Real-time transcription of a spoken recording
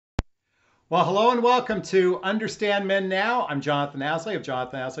Well, hello and welcome to Understand Men Now. I'm Jonathon Aslay of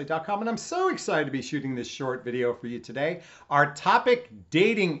jonathonaslay.com, and I'm so excited to be shooting this short video for you today. Our topic,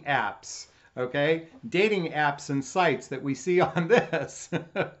 dating apps. Okay, dating apps and sites that we see on this.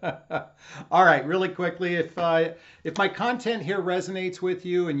 All right, really quickly, if my content here resonates with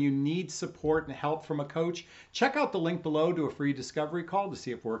you and you need support and help from a coach, check out the link below to a free discovery call to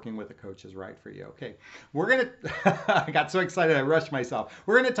see if working with a coach is right for you. Okay, we're gonna. I got so excited I rushed myself.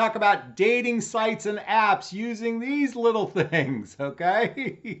 We're gonna talk about dating sites and apps using these little things.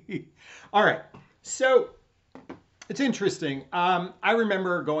 Okay. All right, so. It's interesting. I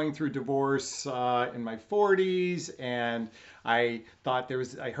remember going through divorce in my 40s, and I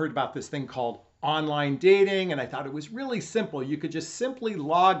heard about this thing called online dating, and I thought it was really simple. You could just simply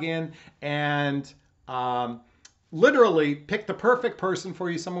log in and literally pick the perfect person for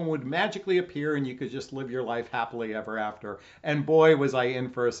you. Someone would magically appear and you could just live your life happily ever after. And boy, was I in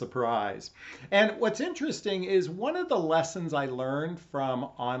for a surprise. And what's interesting is one of the lessons I learned from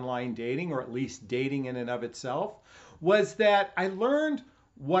online dating, or at least dating in and of itself, was that I learned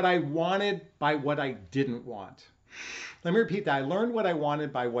what I wanted by what I didn't want. Let me repeat that. I learned what I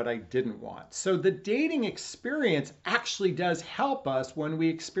wanted by what I didn't want. So the dating experience actually does help us when we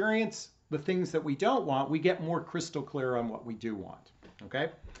experience the things that we don't want. We get more crystal clear on what we do want. Okay?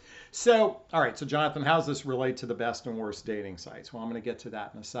 So, all right, so Jonathon, how does this relate to the best and worst dating sites? Well, I'm going to get to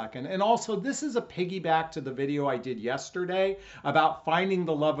that in a second. And also, this is a piggyback to the video I did yesterday about finding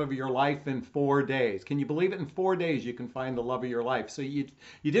the love of your life in 4 days. Can you believe it? In 4 days, you can find the love of your life. So you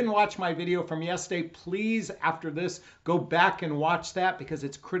didn't watch my video from yesterday, please, after this, go back and watch that because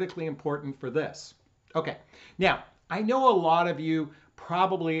it's critically important for this. Okay, now, I know a lot of you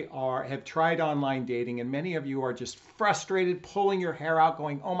probably have tried online dating, and many of you are just frustrated, pulling your hair out,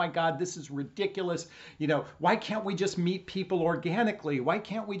 going, oh my God, this is ridiculous. You know, why can't we just meet people organically? Why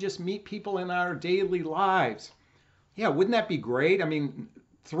can't we just meet people in our daily lives? Yeah, wouldn't that be great? I mean,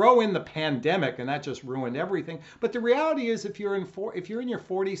 throw in the pandemic and that just ruined everything. But the reality is if you're in your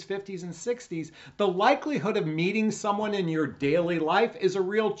 40s, 50s, and 60s, the likelihood of meeting someone in your daily life is a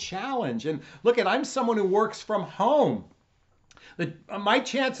real challenge. And look, I'm someone who works from home. My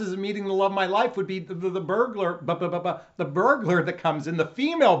chances of meeting the love of my life would be the burglar that comes in, the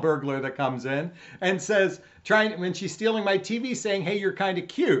female burglar that comes in and says, when she's stealing my TV, saying, hey, you're kind of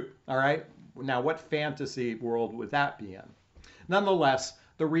cute. All right. Now, what fantasy world would that be in? Nonetheless,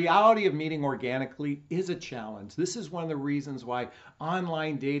 the reality of meeting organically is a challenge. This is one of the reasons why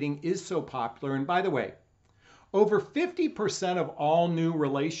online dating is so popular. And by the way, over 50% of all new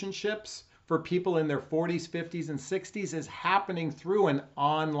relationships for people in their 40s, 50s, and 60s is happening through an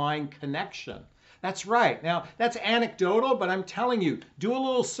online connection. That's right. Now, that's anecdotal, but I'm telling you, do a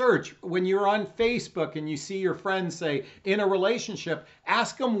little search. When you're on Facebook and you see your friends say, in a relationship,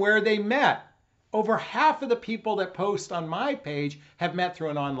 ask them where they met. Over half of the people that post on my page have met through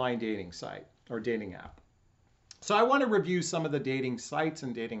an online dating site or dating app. So I want to review some of the dating sites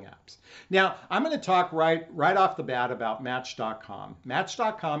and dating apps. Now, I'm going to talk right off the bat about Match.com.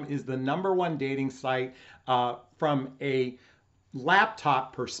 Match.com is the #1 dating site from a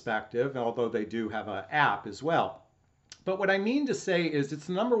laptop perspective, although they do have an app as well. But what I mean to say is it's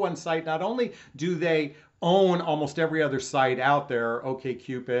the #1 site. Not only do they own almost every other site out there,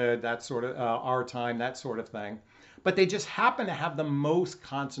 OkCupid, that sort of Our Time, that sort of thing, but they just happen to have the most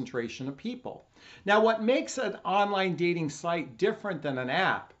concentration of people. Now, what makes an online dating site different than an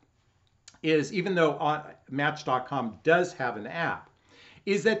app is, even though Match.com does have an app,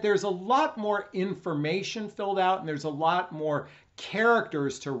 is that there's a lot more information filled out and there's a lot more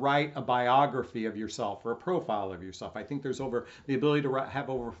characters to write a biography of yourself or a profile of yourself. I think there's the ability to have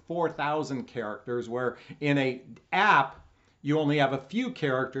over 4,000 characters, where in an app, you only have a few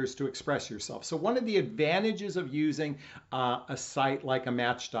characters to express yourself. So one of the advantages of using a site like a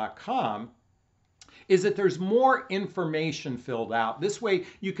Match.com is that there's more information filled out. This way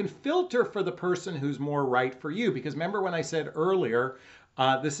you can filter for the person who's more right for you. Because remember when I said earlier,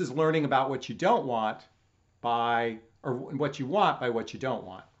 this is learning about what you don't want or what you want by what you don't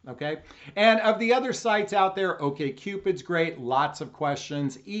want. Okay. And of the other sites out there, OkCupid's great, lots of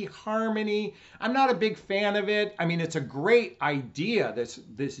questions. eHarmony, I'm not a big fan of it. I mean, it's a great idea,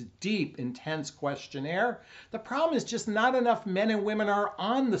 this deep, intense questionnaire. The problem is just not enough men and women are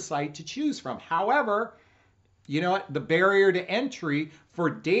on the site to choose from. However, you know what? The barrier to entry for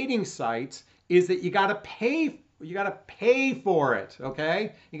dating sites is that you got to pay for it,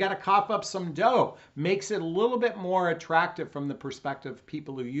 okay? You got to cough up some dough. Makes it a little bit more attractive from the perspective of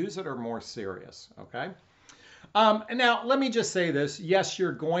people who use it are more serious, okay? Now, let me just say this. Yes,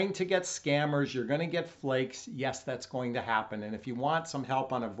 you're going to get scammers. You're going to get flakes. Yes, that's going to happen. And if you want some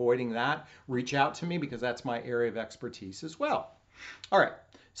help on avoiding that, reach out to me because that's my area of expertise as well. All right.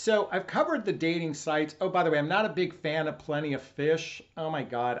 So I've covered the dating sites. Oh, by the way, I'm not a big fan of Plenty of Fish. Oh my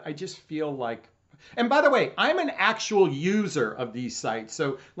God. I just feel like, and by the way, I'm an actual user of these sites.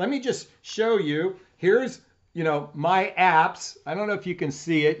 So let me just show you. Here's my apps. I don't know if you can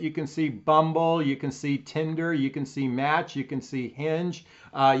see it. You can see Bumble, you can see Tinder, you can see Match, you can see Hinge,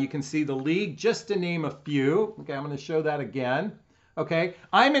 you can see the League, just to name a few. Okay, I'm going to show that again. Okay,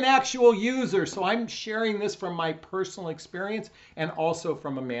 I'm an actual user, so I'm sharing this from my personal experience and also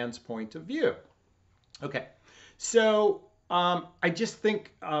from a man's point of view. Okay, so I just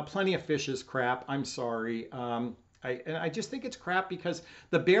think Plenty of Fish is crap. I'm sorry. I just think it's crap because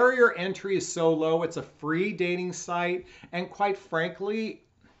the barrier entry is so low. It's a free dating site. And quite frankly,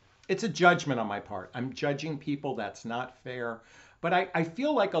 it's a judgment on my part. I'm judging people. That's not fair. But I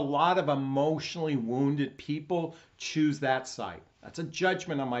feel like a lot of emotionally wounded people choose that site. That's a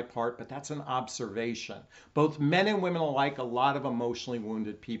judgment on my part, but that's an observation. Both men and women alike, a lot of emotionally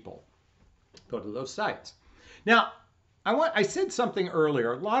wounded people go to those sites. Now, I said something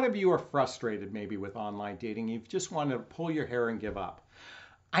earlier. A lot of you are frustrated maybe with online dating. You just want to pull your hair and give up.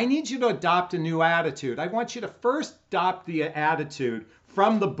 I need you to adopt a new attitude. I want you to first adopt the attitude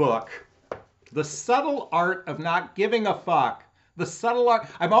from the book, The Subtle Art of Not Giving a Fuck. The Subtle Art.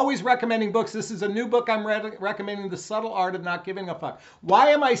 I'm always recommending books. This is a new book I'm recommending, The Subtle Art of Not Giving a Fuck. Why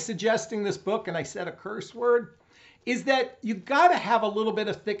am I suggesting this book, and I said a curse word, is that you've got to have a little bit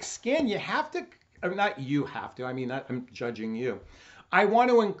of thick skin. You have to, not you have to, I mean, I'm judging you. I want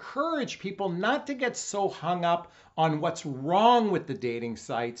to encourage people not to get so hung up on what's wrong with the dating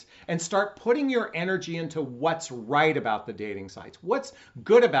sites and start putting your energy into what's right about the dating sites, what's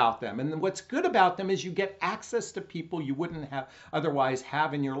good about them. And what's good about them is you get access to people you wouldn't have otherwise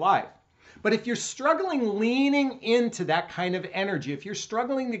have in your life. But if you're struggling leaning into that kind of energy, if you're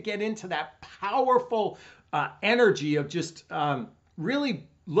struggling to get into that powerful energy of just really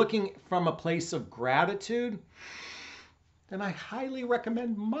looking from a place of gratitude, then I highly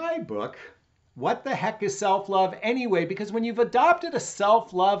recommend my book, What the Heck is Self-Love Anyway? Because when you've adopted a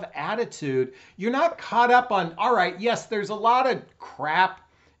self-love attitude, you're not caught up on, all right, yes, there's a lot of crap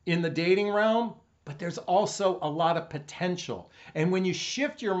in the dating realm, but there's also a lot of potential. And when you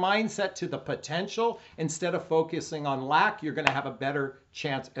shift your mindset to the potential instead of focusing on lack, you're going to have a better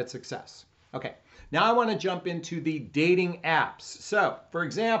chance at success. Okay, now I want to jump into the dating apps. So, for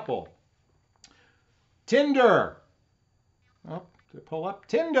example, Tinder. Oh, to pull up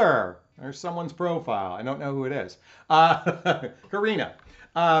Tinder. There's someone's profile. I don't know who it is. Karina.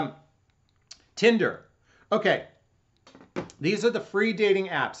 Tinder. Okay. These are the free dating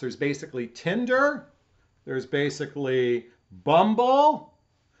apps. There's basically Tinder. There's basically Bumble.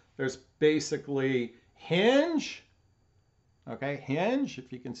 There's basically Hinge. Okay, Hinge,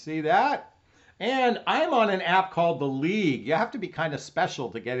 if you can see that. And I'm on an app called The League. You have to be kind of special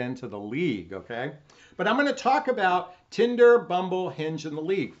to get into The League, okay? But I'm going to talk about Tinder, Bumble, Hinge, and The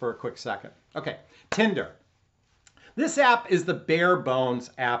League for a quick second. Okay, Tinder. This app is the bare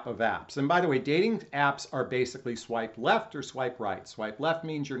bones app of apps. And by the way, dating apps are basically swipe left or swipe right. Swipe left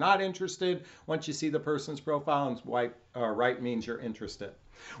means you're not interested once you see the person's profile, and swipe right means you're interested.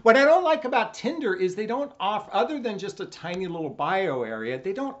 What I don't like about Tinder is they don't offer, other than just a tiny little bio area,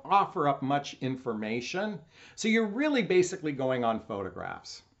 they don't offer up much information. So you're really basically going on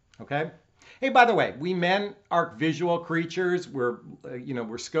photographs, okay? Hey, by the way, we men are visual creatures. We're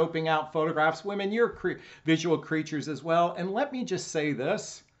scoping out photographs. Women, you're visual creatures as well. And let me just say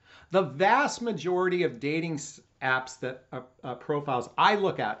this. The vast majority of dating apps that profiles I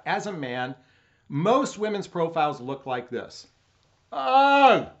look at as a man, most women's profiles look like this.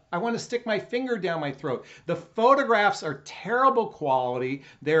 Oh, I want to stick my finger down my throat. The photographs are terrible quality.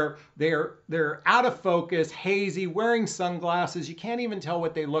 They're out of focus, hazy, wearing sunglasses. You can't even tell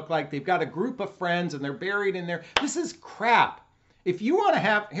what they look like. They've got a group of friends and they're buried in there. This is crap. If you want to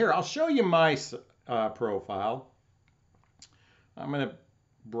have, here, I'll show you my profile. I'm going to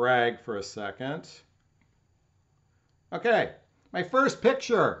brag for a second. Okay, my first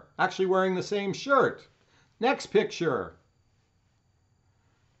picture, actually wearing the same shirt. Next picture.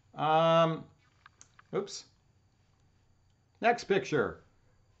 Oops. Next picture.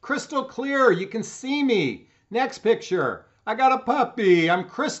 Crystal clear, you can see me. Next picture. I got a puppy. I'm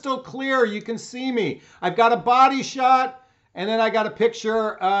crystal clear, you can see me. I've got a body shot, and then I got a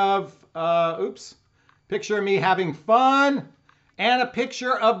picture of, picture of me having fun, and a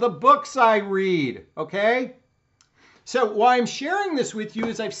picture of the books I read, okay? So why I'm sharing this with you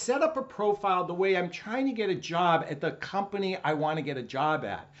is I've set up a profile the way I'm trying to get a job at the company I want to get a job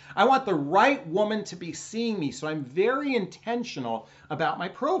at. I want the right woman to be seeing me, so I'm very intentional about my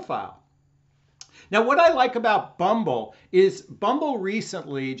profile. Now, what I like about Bumble is Bumble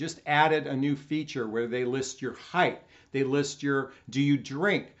recently just added a new feature where they list your height. They list your, do you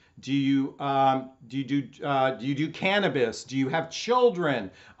drink? Do you do cannabis? Do you have children?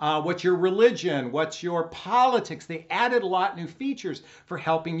 What's your religion? What's your politics? They added a lot of new features for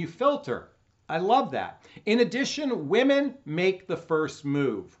helping you filter. I love that. In addition, women make the first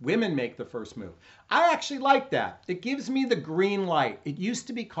move. Women make the first move. I actually like that. It gives me the green light. It used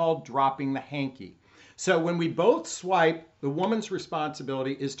to be called dropping the hanky. So when we both swipe, the woman's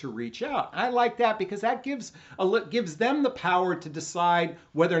responsibility is to reach out. I like that because that gives them the power to decide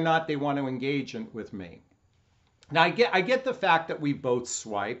whether or not they want to engage with me. Now I get the fact that we both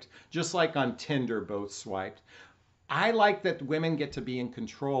swiped, just like on Tinder both swiped. I like that women get to be in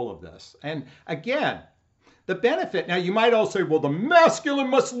control of this. And again, the benefit, now you might all say, well, the masculine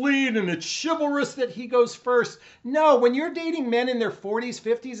must lead and it's chivalrous that he goes first. No, when you're dating men in their 40s,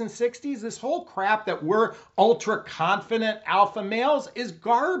 50s, and 60s, this whole crap that we're ultra confident alpha males is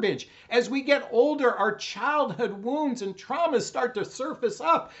garbage. As we get older, our childhood wounds and traumas start to surface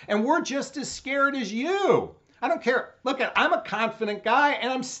up and we're just as scared as you. I don't care. Look, I'm a confident guy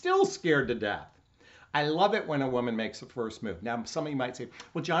and I'm still scared to death. I love it when a woman makes a first move. Now, some of you might say,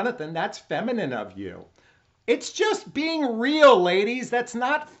 well, Jonathan, that's feminine of you. It's just being real, ladies. That's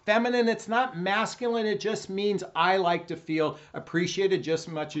not feminine. It's not masculine. It just means I like to feel appreciated just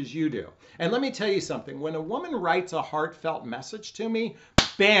as much as you do. And let me tell you something. When a woman writes a heartfelt message to me,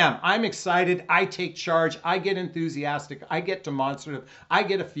 bam, I'm excited. I take charge. I get enthusiastic. I get demonstrative. I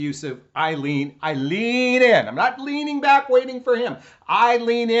get effusive. I lean in. I'm not leaning back waiting for him. I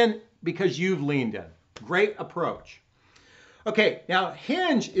lean in because you've leaned in. Great approach. Okay, now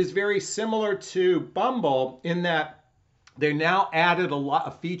Hinge is very similar to Bumble in that they now added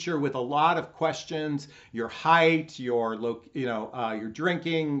a feature with a lot of questions, your height, your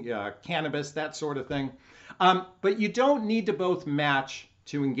drinking, cannabis, that sort of thing. But you don't need to both match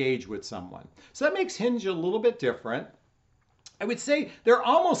to engage with someone. So that makes Hinge a little bit different. I would say they're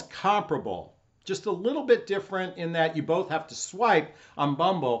almost comparable. Just a little bit different in that you both have to swipe on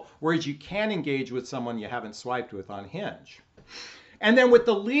Bumble, whereas you can engage with someone you haven't swiped with on Hinge. And then with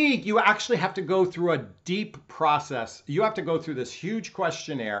the league, you actually have to go through a deep process. You have to go through this huge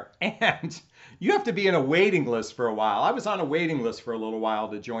questionnaire and you have to be in a waiting list for a while. I was on a waiting list for a little while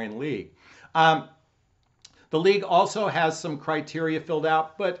to join league. The league also has some criteria filled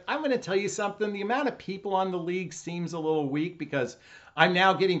out, but I'm going to tell you something. The amount of people on the league seems a little weak because I'm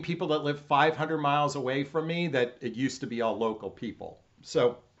now getting people that live 500 miles away from me that it used to be all local people.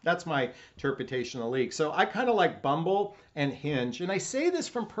 So that's my interpretation of the league. So I kind of like Bumble and Hinge. And I say this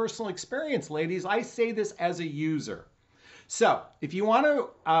from personal experience, ladies. I say this as a user. So if you want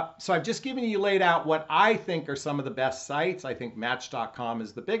to, so I've just given you laid out what I think are some of the best sites. I think Match.com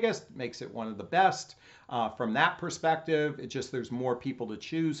is the biggest, makes it one of the best. From that perspective, there's more people to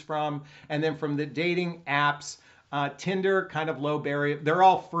choose from. And then from the dating apps, Tinder, kind of low barrier. They're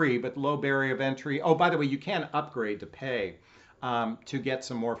all free, but low barrier of entry. Oh, by the way, you can upgrade to pay to get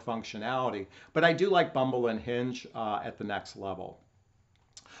some more functionality. But I do like Bumble and Hinge at the next level.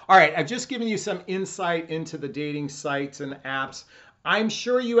 All right, I've just given you some insight into the dating sites and apps. I'm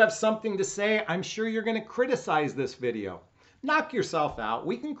sure you have something to say. I'm sure you're going to criticize this video. Knock yourself out.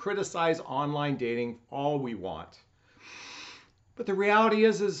 We can criticize online dating all we want. But the reality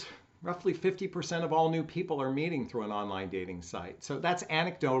is roughly 50% of all new people are meeting through an online dating site. So that's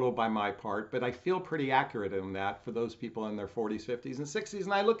anecdotal by my part, but I feel pretty accurate in that for those people in their 40s, 50s, and 60s.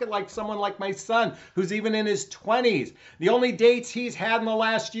 And I look at someone like my son, who's even in his 20s. The only dates he's had in the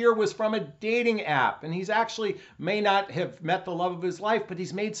last year was from a dating app. And he's actually may not have met the love of his life, but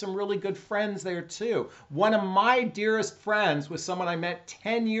he's made some really good friends there too. One of my dearest friends was someone I met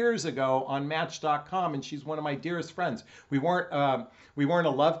 10 years ago on Match.com, and she's one of my dearest friends. We weren't a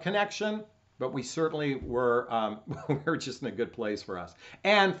love connection, but we certainly were, we were just in a good place for us.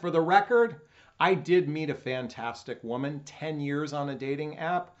 And for the record, I did meet a fantastic woman, 10 years on a dating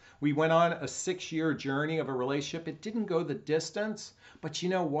app. We went on a 6-year journey of a relationship. It didn't go the distance, but you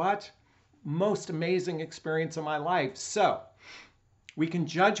know what? Most amazing experience of my life. So we can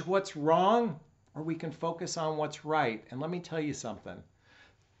judge what's wrong or we can focus on what's right. And let me tell you something.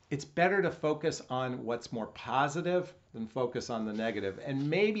 It's better to focus on what's more positive than focus on the negative. And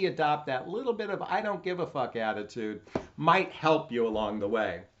maybe adopt that little bit of I don't give a fuck attitude might help you along the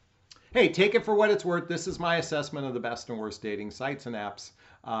way. Hey, take it for what it's worth. This is my assessment of the best and worst dating sites and apps.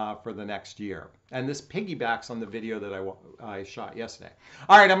 for the next year. And this piggybacks on the video that I shot yesterday.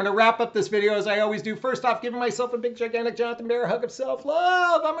 All right, I'm going to wrap up this video as I always do. First off, giving myself a big, gigantic Jonathan Bear hug of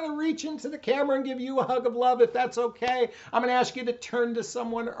self-love. I'm going to reach into the camera and give you a hug of love if that's okay. I'm going to ask you to turn to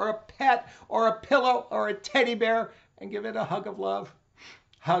someone or a pet or a pillow or a teddy bear and give it a hug of love.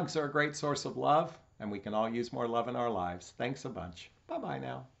 Hugs are a great source of love, and we can all use more love in our lives. Thanks a bunch. Bye-bye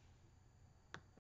now.